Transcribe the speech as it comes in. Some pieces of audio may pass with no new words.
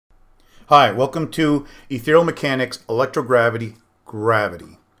Hi, welcome to Ethereal Mechanics, Electrogravity,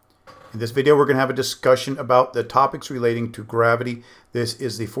 Gravity. In this video, we're going to have a discussion about the topics relating to gravity. This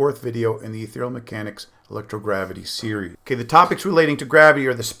is the fourth video in the Ethereal Mechanics, Electrogravity series. Okay, the topics relating to gravity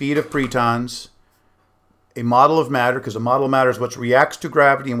are the speed of protons, a model of matter, because a model of matter is what reacts to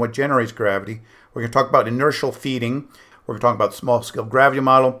gravity and what generates gravity. We're going to talk about inertial feeding. We're going to talk about the small-scale gravity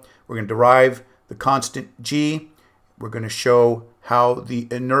model. We're going to derive the constant g. We're going to show how the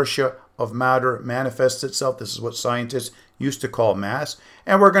inertia of matter manifests itself. This is what scientists used to call mass.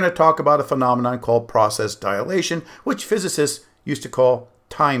 And we're going to talk about a phenomenon called process dilation, which physicists used to call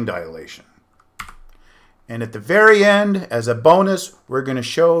time dilation. And at the very end, as a bonus, we're going to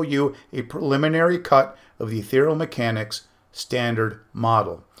show you a preliminary cut of the Ethereal Mechanics standard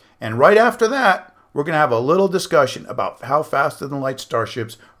model. And right after that, we're going to have a little discussion about how faster-than-light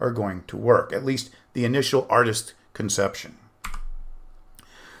starships are going to work, at least the initial artist conception.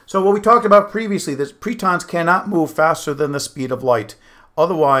 So what we talked about previously, that protons cannot move faster than the speed of light.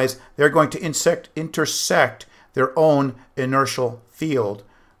 Otherwise, they're going to intersect their own inertial field,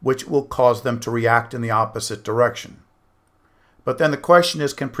 which will cause them to react in the opposite direction. But then the question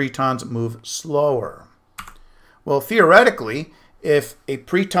is, can protons move slower? Well, theoretically, if a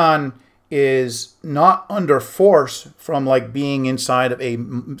proton is not under force from like being inside of a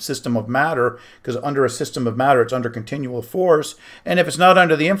system of matter, because under a system of matter it's under continual force, and if it's not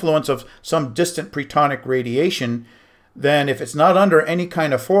under the influence of some distant protonic radiation, then if it's not under any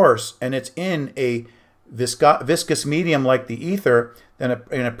kind of force and it's in a viscous medium like the ether, then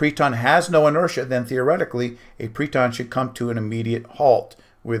a proton has no inertia, then theoretically a proton should come to an immediate halt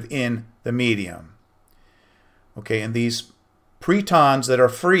within the medium. Okay, and these protons that are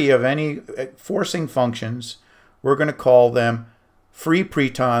free of any forcing functions, we're going to call them free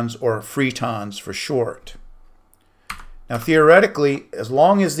protons, or freetons for short. Now theoretically, as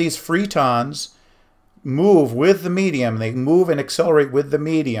long as these freetons move with the medium, they move and accelerate with the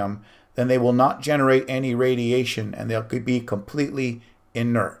medium, then they will not generate any radiation and they'll be completely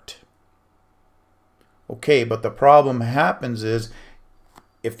inert. Okay, but the problem happens is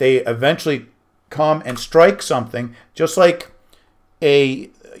if they eventually come and strike something, just like a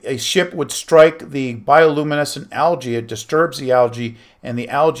ship would strike the bioluminescent algae, it disturbs the algae, and the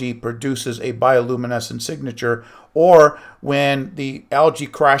algae produces a bioluminescent signature. Or when the algae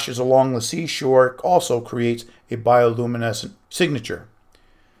crashes along the seashore, it also creates a bioluminescent signature.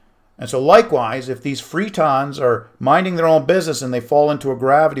 And so likewise, if these freetons are minding their own business and they fall into a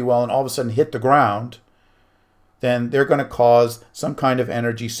gravity well and all of a sudden hit the ground, then they're going to cause some kind of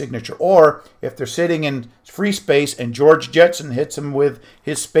energy signature. Or if they're sitting in free space and George Jetson hits them with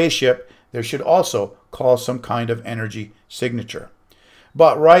his spaceship, they should also cause some kind of energy signature.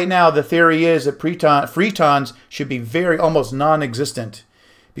 But right now the theory is that freetons should be almost non-existent,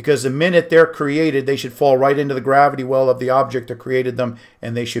 because the minute they're created, they should fall right into the gravity well of the object that created them,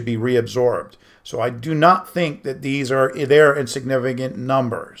 and they should be reabsorbed. So I do not think that these are there in significant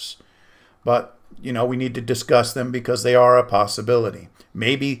numbers. But you know, we need to discuss them because they are a possibility.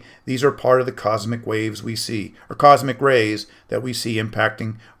 Maybe these are part of the cosmic waves we see, or cosmic rays that we see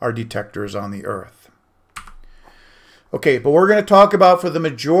impacting our detectors on the Earth. Okay, but we're going to talk about, for the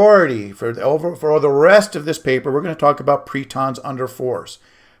majority, for the rest of this paper, we're going to talk about protons under force.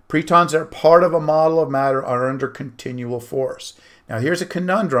 Protons that are part of a model of matter are under continual force. Now here's a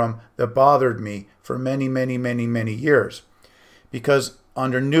conundrum that bothered me for many years. Because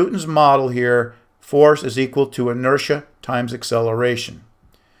under Newton's model here, force is equal to inertia times acceleration.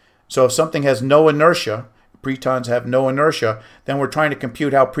 So if something has no inertia, protons have no inertia, then we're trying to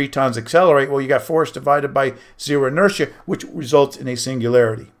compute how protons accelerate. Well, you got force divided by zero inertia, which results in a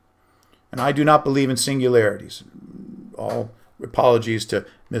singularity. And I do not believe in singularities. All apologies to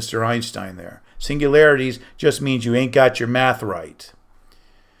Mr. Einstein there. Singularities just means you ain't got your math right.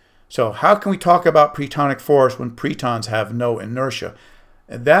 So how can we talk about protonic force when protons have no inertia?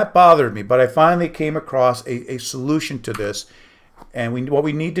 And that bothered me, but I finally came across a solution to this. And what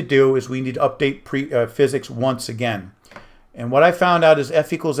we need to do is we need to update physics once again. And what I found out is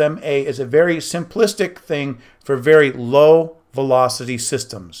F equals ma is a very simplistic thing for very low velocity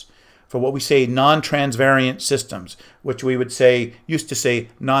systems, for what we say non-transvariant systems, which we would say, used to say,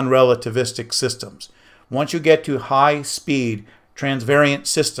 non-relativistic systems. Once you get to high speed transvariant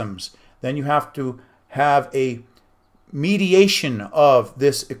systems, then you have to have a mediation of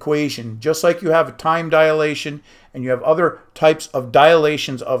this equation, just like you have time dilation and you have other types of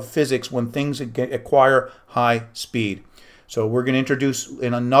dilations of physics when things acquire high speed. So we're going to introduce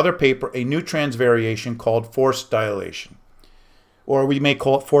in another paper a new transvariation called force dilation. Or we may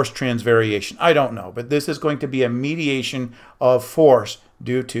call it force transvariation. I don't know, but this is going to be a mediation of force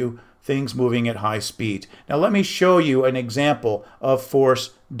due to things moving at high speeds. Now let me show you an example of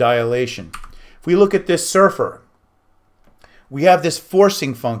force dilation. If we look at this surfer, we have this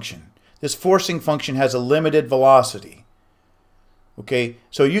forcing function. This forcing function has a limited velocity. Okay,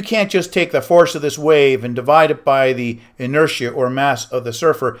 so you can't just take the force of this wave and divide it by the inertia or mass of the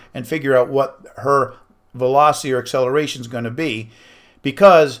surfer and figure out what her velocity or acceleration is going to be,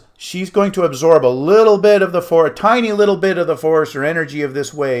 because she's going to absorb a little bit of the force, a tiny little bit of the force or energy of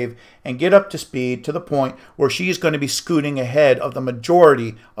this wave, and get up to speed to the point where she's going to be scooting ahead of the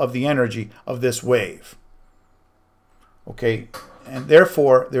majority of the energy of this wave. Okay, and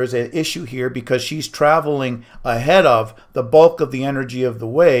therefore there's an issue here because she's traveling ahead of the bulk of the energy of the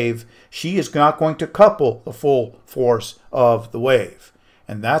wave. She is not going to couple the full force of the wave.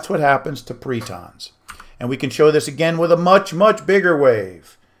 And that's what happens to pretons. And we can show this again with a much, much bigger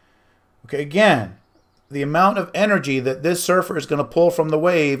wave. Okay, again, the amount of energy that this surfer is going to pull from the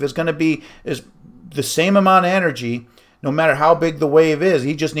wave is going to be the same amount of energy no matter how big the wave is.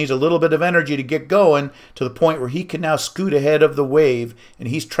 He just needs a little bit of energy to get going to the point where he can now scoot ahead of the wave, and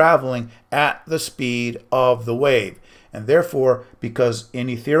he's traveling at the speed of the wave. And therefore, because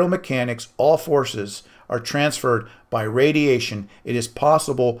in ethereal mechanics, all forces are transferred by radiation, it is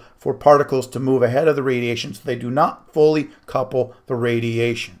possible for particles to move ahead of the radiation so they do not fully couple the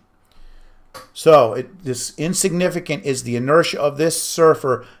radiation. So this insignificant is the inertia of this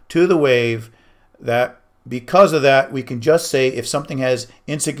surfer to the wave. That because of that, we can just say if something has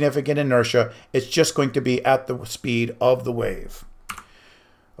insignificant inertia, it's just going to be at the speed of the wave.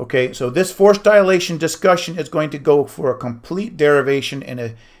 Okay, so this force dilation discussion is going to go for a complete derivation and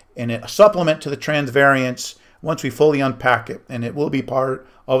a supplement to the transvariance once we fully unpack it, and it will be part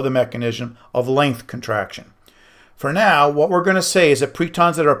of the mechanism of length contraction. For now, what we're going to say is that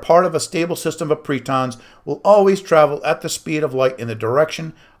pretons that are part of a stable system of pretons will always travel at the speed of light in the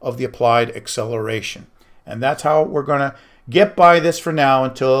direction of the applied acceleration. And that's how we're going to get by this for now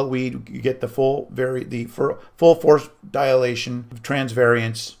until we get the full force dilation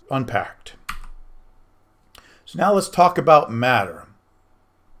transvariance unpacked. So now let's talk about matter.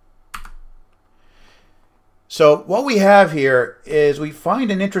 So what we have here is we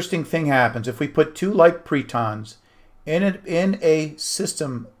find an interesting thing happens if we put two like pretons in a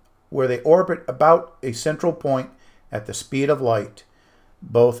system where they orbit about a central point at the speed of light.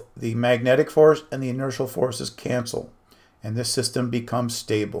 Both the magnetic force and the inertial forces cancel, and this system becomes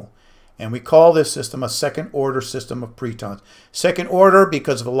stable. And we call this system a second-order system of pretons. Second order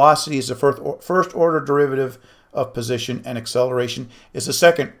because velocity is the first-order derivative of position, and acceleration is the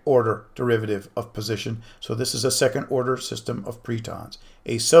second-order derivative of position. So this is a second-order system of pretons,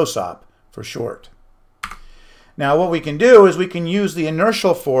 a SOSOP for short. Now what we can do is we can use the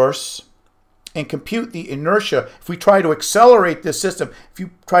inertial force and compute the inertia. If we try to accelerate this system, if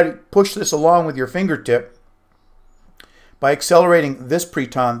you try to push this along with your fingertip, by accelerating this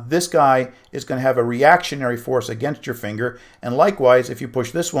preton, this guy is going to have a reactionary force against your finger. And likewise, if you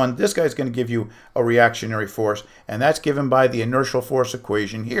push this one, this guy is going to give you a reactionary force. And that's given by the inertial force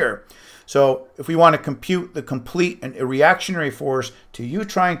equation here. So if we want to compute the complete and reactionary force to you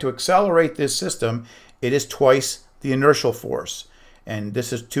trying to accelerate this system, it is twice the inertial force. And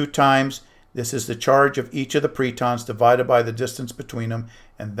this is 2 times. This is the charge of each of the pretons divided by the distance between them.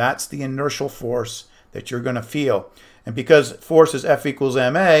 And that's the inertial force that you're going to feel. And because force is F equals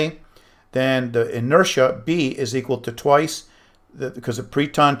ma, then the inertia B is equal to twice, because the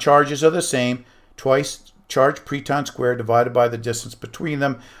preton charges are the same, twice charge preton squared divided by the distance between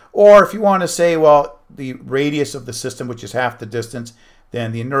them. Or if you want to say, well, the radius of the system, which is half the distance,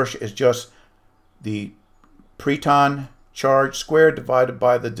 then the inertia is just the preton charge squared divided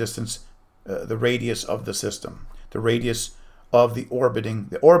by the distance, the radius of the system, the radius of the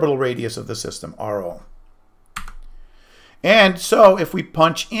orbital radius of the system, RO. And so if we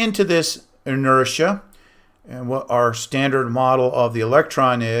punch into this inertia, and what our standard model of the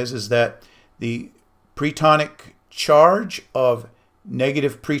electron is that the pretonic charge of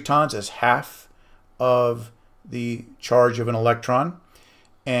negative pretons is half of the charge of an electron,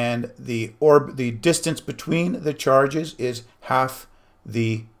 and the distance between the charges is half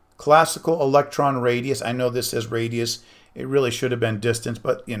the classical electron radius. I know this says radius. It really should have been distance,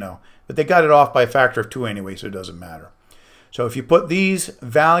 but but they got it off by a factor of 2 anyway, so it doesn't matter. So if you put these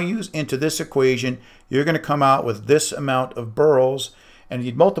values into this equation, you're going to come out with this amount of Bourles, and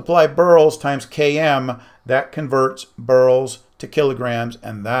you'd multiply Bourles times km. That converts Bourles to kilograms,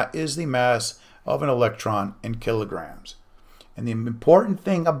 and that is the mass of an electron in kilograms. And the important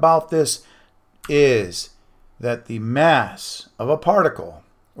thing about this is that the mass of a particle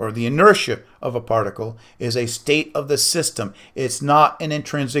or the inertia of a particle, is a state of the system. It's not an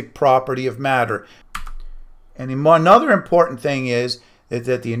intrinsic property of matter. And another important thing is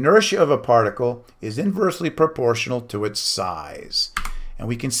that the inertia of a particle is inversely proportional to its size. And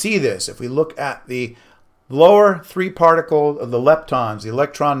we can see this if we look at the lower three particles of the leptons, the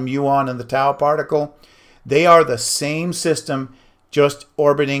electron, muon, and the tau particle. They are the same system, just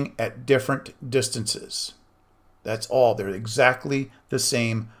orbiting at different distances. That's all. They're exactly the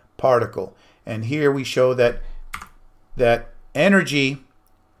same particle. And here we show that energy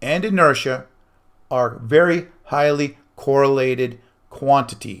and inertia are very highly correlated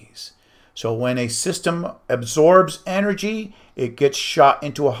quantities. So when a system absorbs energy, it gets shot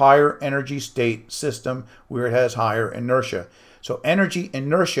into a higher energy state system where it has higher inertia. So energy and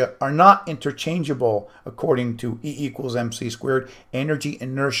inertia are not interchangeable according to E equals mc squared. Energy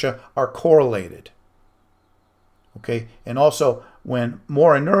and inertia are correlated. Okay, and also when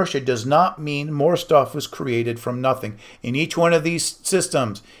more inertia does not mean more stuff was created from nothing. In each one of these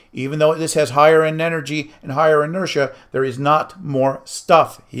systems, even though this has higher energy and higher inertia, there is not more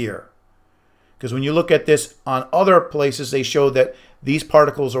stuff here. Because when you look at this on other places, they show that these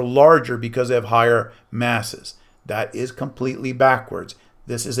particles are larger because they have higher masses. That is completely backwards.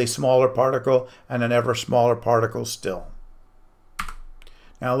 This is a smaller particle and an ever smaller particle still.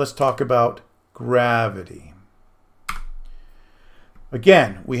 Now let's talk about gravity.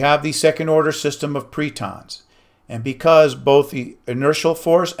 Again, we have the second order system of pretons. And because both the inertial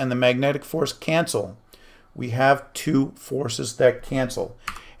force and the magnetic force cancel, we have two forces that cancel.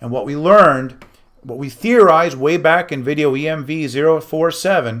 And what we learned, what we theorized way back in video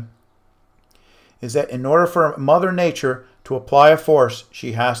EM03 is that in order for Mother Nature to apply a force,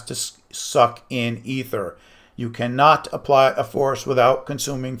 she has to suck in ether. You cannot apply a force without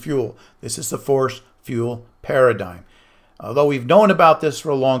consuming fuel. This is the force-fuel paradigm. Although we've known about this for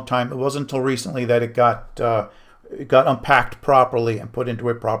a long time, it wasn't until recently that it got unpacked properly and put into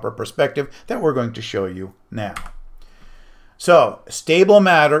a proper perspective that we're going to show you now. So, stable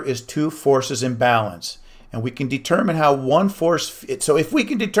matter is two forces in balance. And we can determine how one force, so if we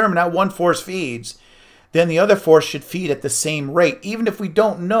can determine how one force feeds, then the other force should feed at the same rate, even if we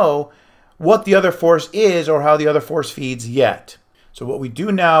don't know what the other force is or how the other force feeds yet. So what we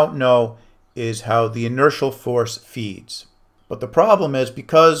do now know is how the inertial force feeds. But the problem is,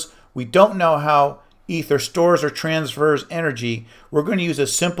 because we don't know how ether stores or transfers energy, we're going to use a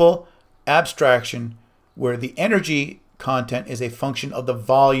simple abstraction where the energy content is a function of the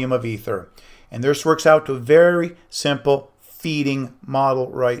volume of ether. And this works out to a very simple feeding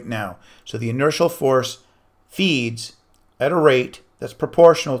model right now. So the inertial force feeds at a rate that's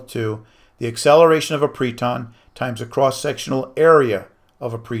proportional to the acceleration of a preton times the cross-sectional area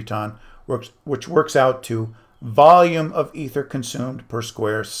of a preton, which works out to volume of ether consumed per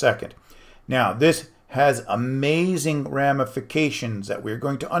square second. Now, this has amazing ramifications that we're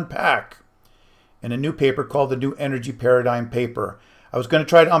going to unpack in a new paper called the New Energy Paradigm paper. I was going to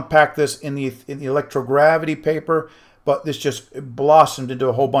try to unpack this in the electrogravity paper, but this just blossomed into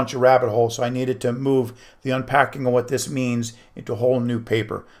a whole bunch of rabbit holes, so I needed to move the unpacking of what this means into a whole new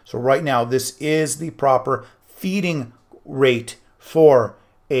paper. So right now, this is the proper feeding rate for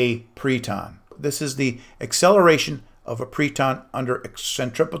a preton. This is the acceleration of a preton under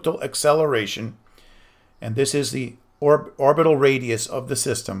centripetal acceleration, and this is the orbital radius of the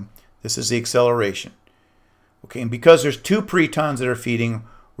system. This is the acceleration. Okay, and because there's two pretons that are feeding,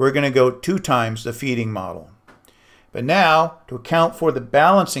 we're going to go 2 times the feeding model. But now, to account for the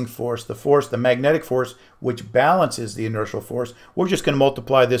balancing force, the magnetic force, which balances the inertial force, we're just going to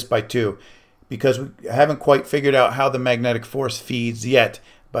multiply this by 2, because we haven't quite figured out how the magnetic force feeds yet.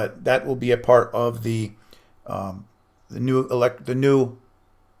 But that will be a part of the new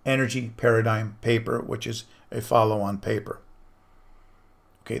energy paradigm paper, which is a follow-on paper.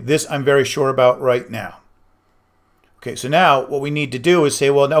 Okay, this I'm very sure about right now. Okay, so now what we need to do is say,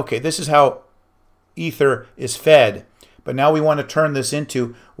 well, okay, this is how ether is fed. But now we want to turn this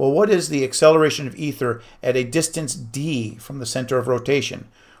into, well, what is the acceleration of ether at a distance d from the center of rotation?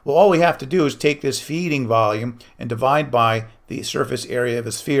 Well, all we have to do is take this feeding volume and divide by the surface area of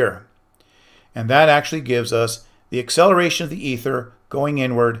a sphere. And that actually gives us the acceleration of the ether going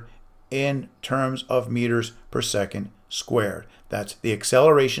inward in terms of meters per second squared. That's the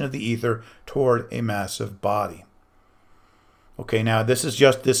acceleration of the ether toward a massive body. Okay, now this is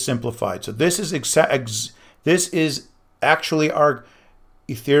just this simplified. So this is actually our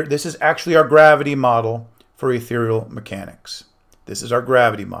gravity model for ethereal mechanics. This is our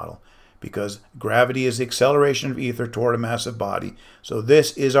gravity model. because gravity is the acceleration of ether toward a massive body. So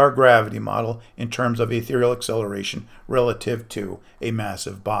this is our gravity model in terms of ethereal acceleration relative to a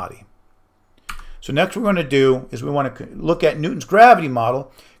massive body. So next what we're going to do is we want to look at Newton's gravity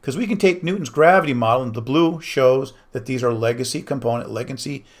model, because we can take Newton's gravity model, and the blue shows that these are legacy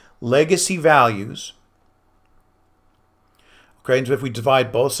values. Okay, and so if we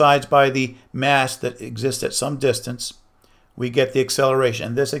divide both sides by the mass that exists at some distance, we get the acceleration.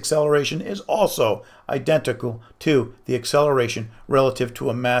 And this acceleration is also identical to the acceleration relative to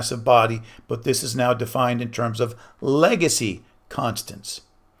a massive body, but this is now defined in terms of legacy constants.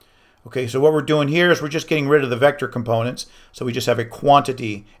 Okay, so what we're doing here is we're just getting rid of the vector components. So we just have a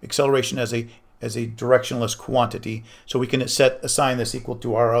quantity, acceleration as a directionless quantity. So we can assign this equal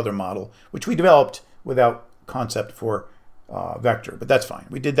to our other model, which we developed without concept for vector, but that's fine.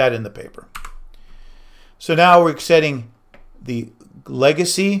 We did that in the paper. So now we're setting the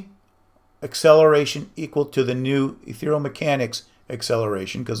legacy acceleration equal to the new ethereal mechanics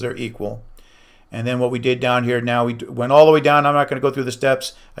acceleration, because they're equal. And then what we did down here, now we went all the way down. I'm not going to go through the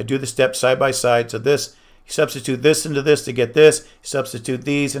steps. I do the steps side by side. So this, you substitute this into this to get this. You substitute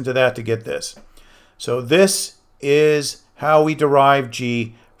these into that to get this. So this is how we derive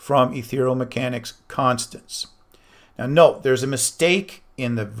G from ethereal mechanics constants. Now note, there's a mistake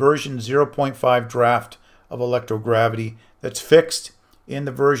in the version 0.5 draft of electrogravity that's fixed in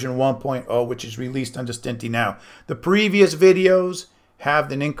the version 1.0, which is released under Stinty now. The previous videos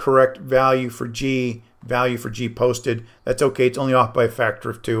have an incorrect value for G posted. That's okay, it's only off by a factor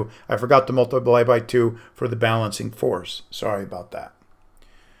of 2. I forgot to multiply by 2 for the balancing force. Sorry about that.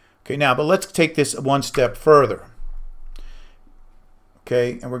 Okay, now, but let's take this one step further.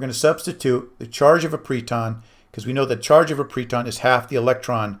 Okay, and we're going to substitute the charge of a proton, because we know the charge of a proton is half the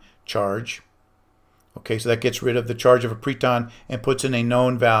electron charge. Okay, so that gets rid of the charge of a proton and puts in a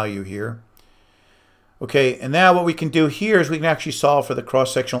known value here. Okay, and now what we can do here is we can actually solve for the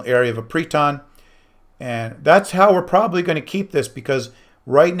cross-sectional area of a proton. And that's how we're probably going to keep this, because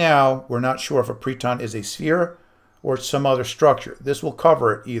right now we're not sure if a proton is a sphere or some other structure. This will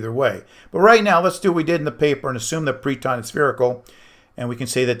cover it either way. But right now, let's do what we did in the paper and assume that proton is spherical. And we can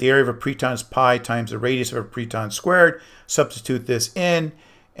say that the area of a proton is pi times the radius of a proton squared. Substitute this in.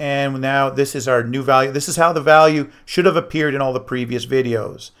 And now this is our new value. This is how the value should have appeared in all the previous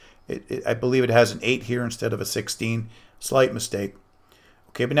videos. I believe it has an 8 here instead of a 16. Slight mistake.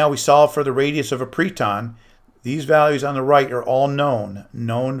 Okay, but now we solve for the radius of a proton. These values on the right are all known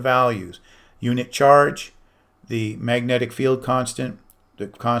values. Unit charge, the magnetic field constant, the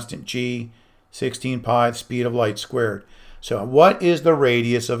constant G, 16 pi, the speed of light squared. So what is the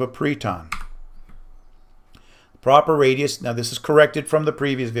radius of a proton? The proper radius, now this is corrected from the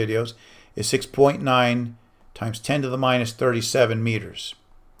previous videos, is 6.9 times 10 to the minus 37 meters.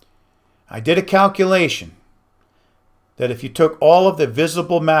 I did a calculation that if you took all of the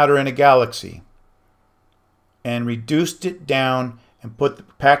visible matter in a galaxy and reduced it down and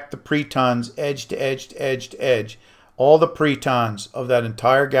packed the protons edge to edge to edge to edge, all the protons of that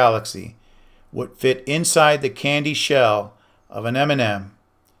entire galaxy would fit inside the candy shell of an M&M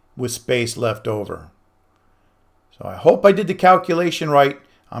with space left over. So I hope I did the calculation right.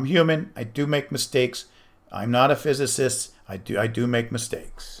 I'm human. I do make mistakes. I'm not a physicist. I do make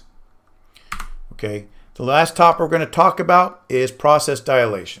mistakes. Okay, the last topic we're going to talk about is process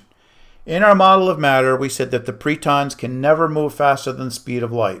dilation. In our model of matter, we said that the protons can never move faster than the speed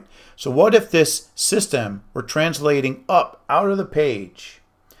of light. So what if this system were translating up out of the page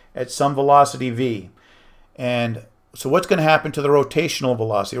at some velocity v? And so what's going to happen to the rotational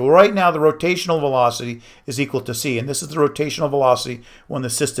velocity? Well, right now the rotational velocity is equal to c, and this is the rotational velocity when the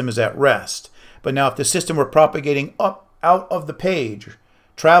system is at rest. But now if the system were propagating up out of the page,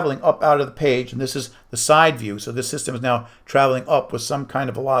 traveling up out of the page, and this is the side view, so this system is now traveling up with some kind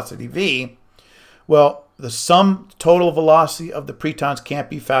of velocity v, well, the sum total velocity of the protons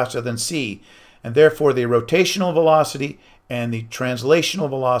can't be faster than c, and therefore the rotational velocity and the translational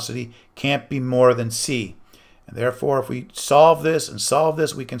velocity can't be more than c. And therefore, if we solve this and solve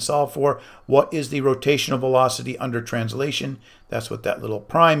this, we can solve for what is the rotational velocity under translation. That's what that little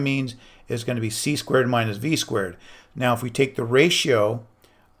prime means, is going to be c squared minus v squared. Now, if we take the ratio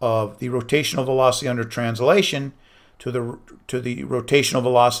of the rotational velocity under translation to the rotational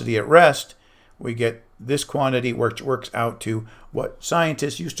velocity at rest, we get this quantity, which works out to what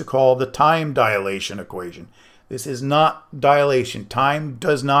scientists used to call the time dilation equation. This is not dilation. Time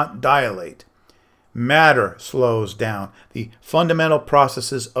does not dilate. Matter slows down. The fundamental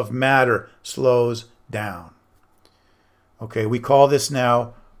processes of matter slows down. Okay, we call this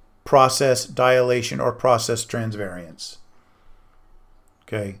now process dilation or process transvariance.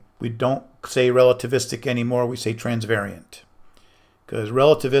 Okay, We don't say relativistic anymore. We say transvariant. Because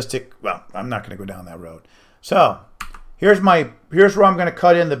relativistic, well, I'm not going to go down that road. So here's where I'm going to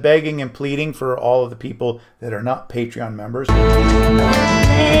cut in the begging and pleading for all of the people that are not Patreon members.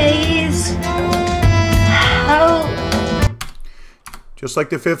 Please. Help. Just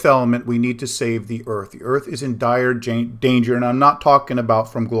like the fifth element, we need to save the Earth. The Earth is in dire danger, and I'm not talking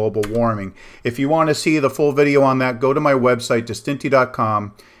about from global warming. If you want to see the full video on that, go to my website,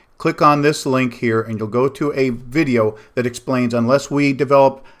 distinti.com. Click on this link here, and you'll go to a video that explains unless we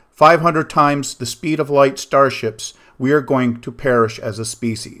develop 500 times the speed of light starships, we are going to perish as a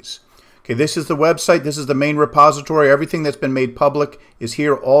species. Okay, this is the website. This is the main repository. Everything that's been made public is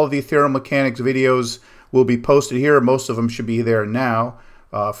here. All of the ethereal mechanics videos will be posted here. Most of them should be there now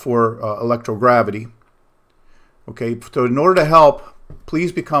for electrogravity. Okay, so in order to help,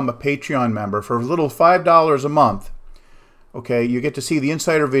 please become a Patreon member for a little $5 a month. Okay, you get to see the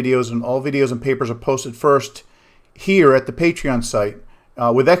insider videos, and all videos and papers are posted first here at the Patreon site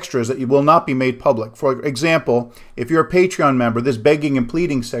with extras that will not be made public. For example, if you're a Patreon member, this begging and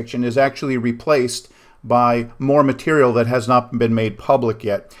pleading section is actually replaced by more material that has not been made public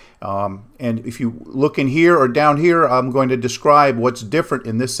yet. And if you look in here or down here, I'm going to describe what's different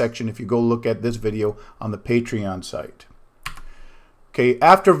in this section if you go look at this video on the Patreon site. Okay,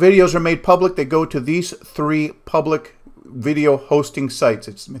 after videos are made public, they go to these three public video hosting sites.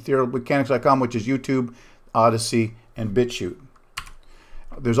 It's etherealmechanics.com, which is YouTube, Odyssey, and BitChute.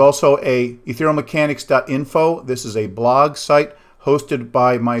 There's also a etherealmechanics.info. This is a blog site hosted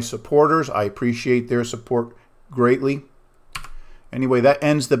by my supporters. I appreciate their support greatly. Anyway, that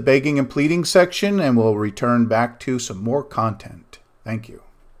ends the begging and pleading section, and we'll return back to some more content. Thank you.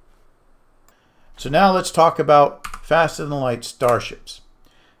 So now let's talk about faster than light starships.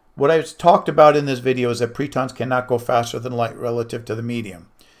 What I've talked about in this video is that pretons cannot go faster than light relative to the medium.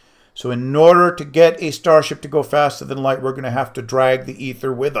 So in order to get a starship to go faster than light, we're going to have to drag the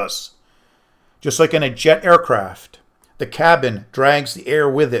ether with us. Just like in a jet aircraft, the cabin drags the air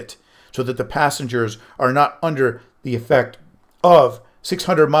with it so that the passengers are not under the effect of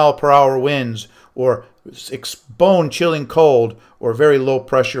 600-mile-per-hour winds or bone-chilling cold or very low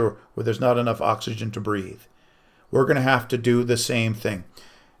pressure where there's not enough oxygen to breathe. We're going to have to do the same thing.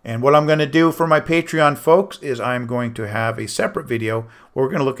 And what I'm going to do for my Patreon folks is I'm going to have a separate video where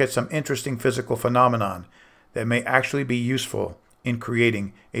we're going to look at some interesting physical phenomenon that may actually be useful in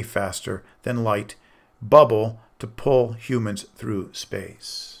creating a faster than light bubble to pull humans through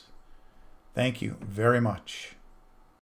space. Thank you very much.